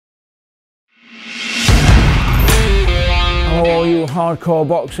hardcore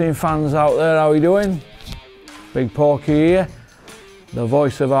boxing fans out there, how are you doing? Big Porky here, the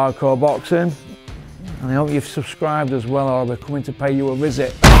voice of hardcore boxing, and I hope you've subscribed as well, or I'll be coming to pay you a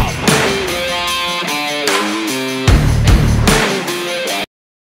visit.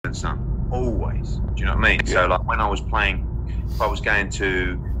 Always, do you know what I mean? So like when I was playing, if I was going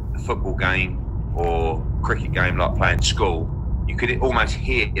to a football game or cricket game, like playing school, you could almost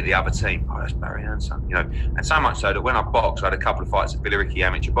hear the other team, oh, that's Barry Hanson, you know. And so much so that when I boxed, I had a couple of fights at Billericay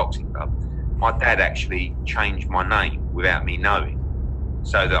Amateur Boxing Club. My dad actually changed my name without me knowing,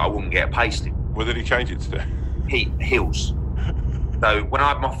 so that I wouldn't get pasted. What did he change it to? Hills. So when I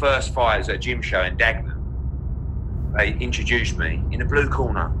had my first fight at a gym show in Dagenham, they introduced me in the blue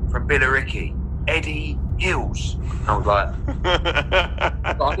corner from Billericay, Eddie Hills. And I was like,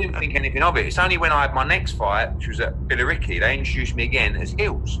 but I didn't think anything of it. It's only when I had my next fight, which was at Billericay, they introduced me again as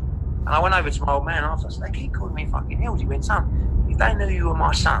Hills. And I went over to my old man after, I said, they keep calling me fucking Hills. He went, son, if they knew you were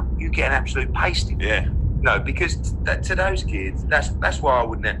my son, you get an absolute pasting. Yeah. No, because to those kids, that's why I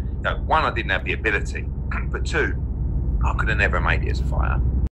wouldn't have, you know, one, I didn't have the ability, but two, I could have never made it as a fighter.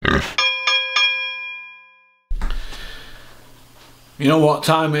 You know what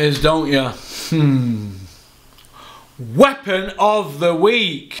time it is, don't you? Weapon of the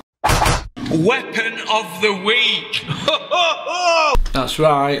week. Weapon of the week. That's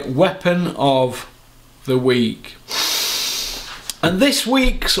right, weapon of the week. And this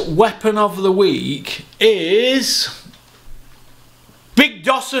week's weapon of the week is Big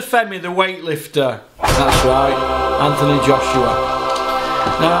Femi, the weightlifter. That's right, Anthony Joshua.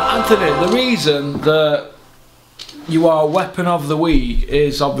 Now, Anthony, the reason that you are weapon of the week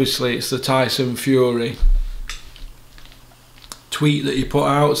is obviously it's the Tyson Fury tweet that he put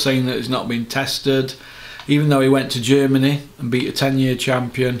out saying that he's not been tested, even though he went to Germany and beat a 10-year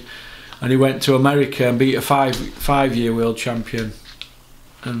champion, and he went to America and beat a five-year world champion.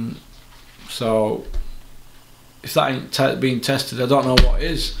 And so if that ain't being tested, I don't know what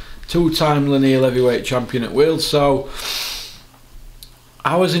is. Two-time lineal heavyweight champion at Worlds. So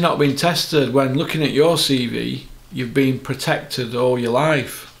how has he not been tested when, looking at your CV, you've been protected all your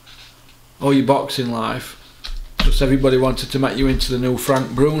life, all your boxing life? Just everybody wanted to make you into the new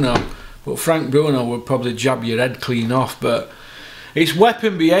Frank Bruno, but Frank Bruno would probably jab your head clean off. But it's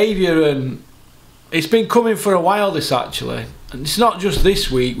weapon behaviour, and it's been coming for a while, this actually. And it's not just this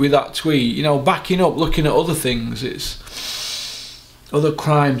week with that tweet, you know, backing up, looking at other things. It's other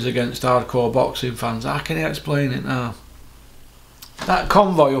crimes against hardcore boxing fans. How can I explain it now? That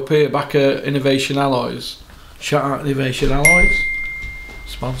convoy up here back at Innovation Alloys. Shout out Innovation Alloys,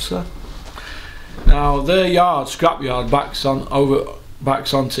 sponsor. Now their yard, scrapyard,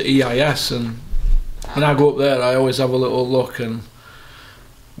 backs onto EIS, and when I go up there, I always have a little look. And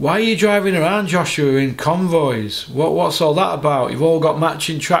why are you driving around, Joshua, in convoys? What's all that about? You've all got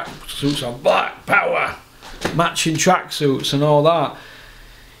matching tracksuits on, Black Power, matching tracksuits and all that.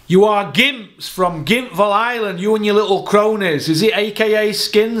 You are Gimps from Gimpville Island, you and your little cronies. Is it AKA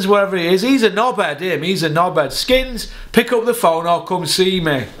Skins, wherever he is? He's a knobhead, him. He's a knobhead. Skins, pick up the phone or come see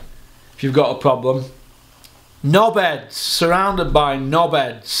me if you've got a problem. Knobheads, surrounded by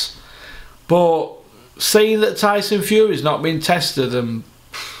knobheads. But saying that Tyson Fury's not been tested, and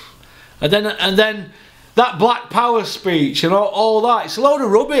then that Black Power speech and all that, it's a load of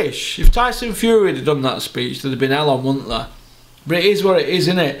rubbish. If Tyson Fury had done that speech, there'd have been hell on, wouldn't there? But it is what it is,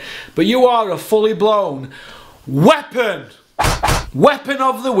 isn't it? But you are a fully blown weapon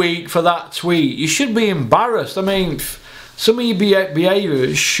of the week for that tweet. You should be embarrassed. I mean, some of your behaviour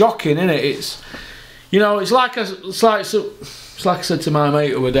is shocking, isn't it? It's, you know, it's like I said to my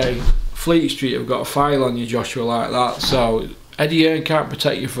mate the other day, Fleet Street have got a file on you, Joshua, like that. So Eddie Hearn can't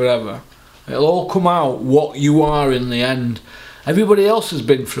protect you forever. It'll all come out what you are in the end. Everybody else has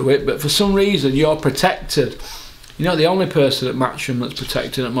been through it, but for some reason you're protected. You're not the only person at Matchroom that's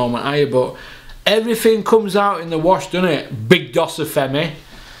protected at the moment, are you? But everything comes out in the wash, doesn't it? Big Femi.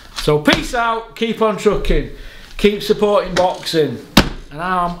 So peace out, keep on trucking, keep supporting boxing. And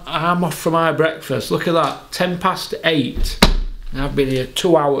I'm off for my breakfast. Look at that, 8:10. And I've been here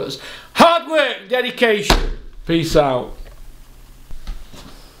 2 hours. Hard work, dedication. Peace out.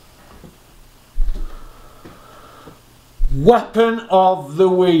 Weapon of the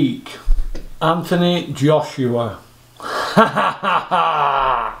week, Anthony Joshua. Ha ha ha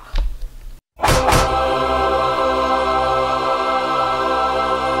ha!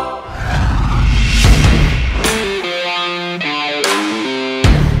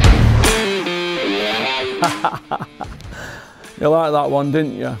 You like that one,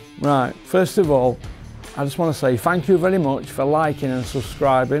 didn't you? Right, first of all, I just want to say thank you very much for liking and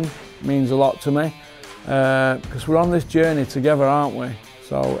subscribing. It means a lot to me. because we're on this journey together, aren't we?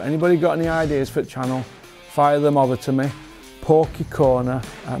 So anybody got any ideas for the channel, fire them over to me,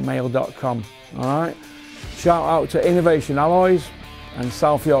 porkycorner@mail.com. Alright? Shout out to Innovation Alloys and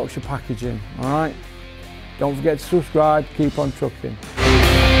South Yorkshire Packaging. Alright? Don't forget to subscribe, keep on trucking.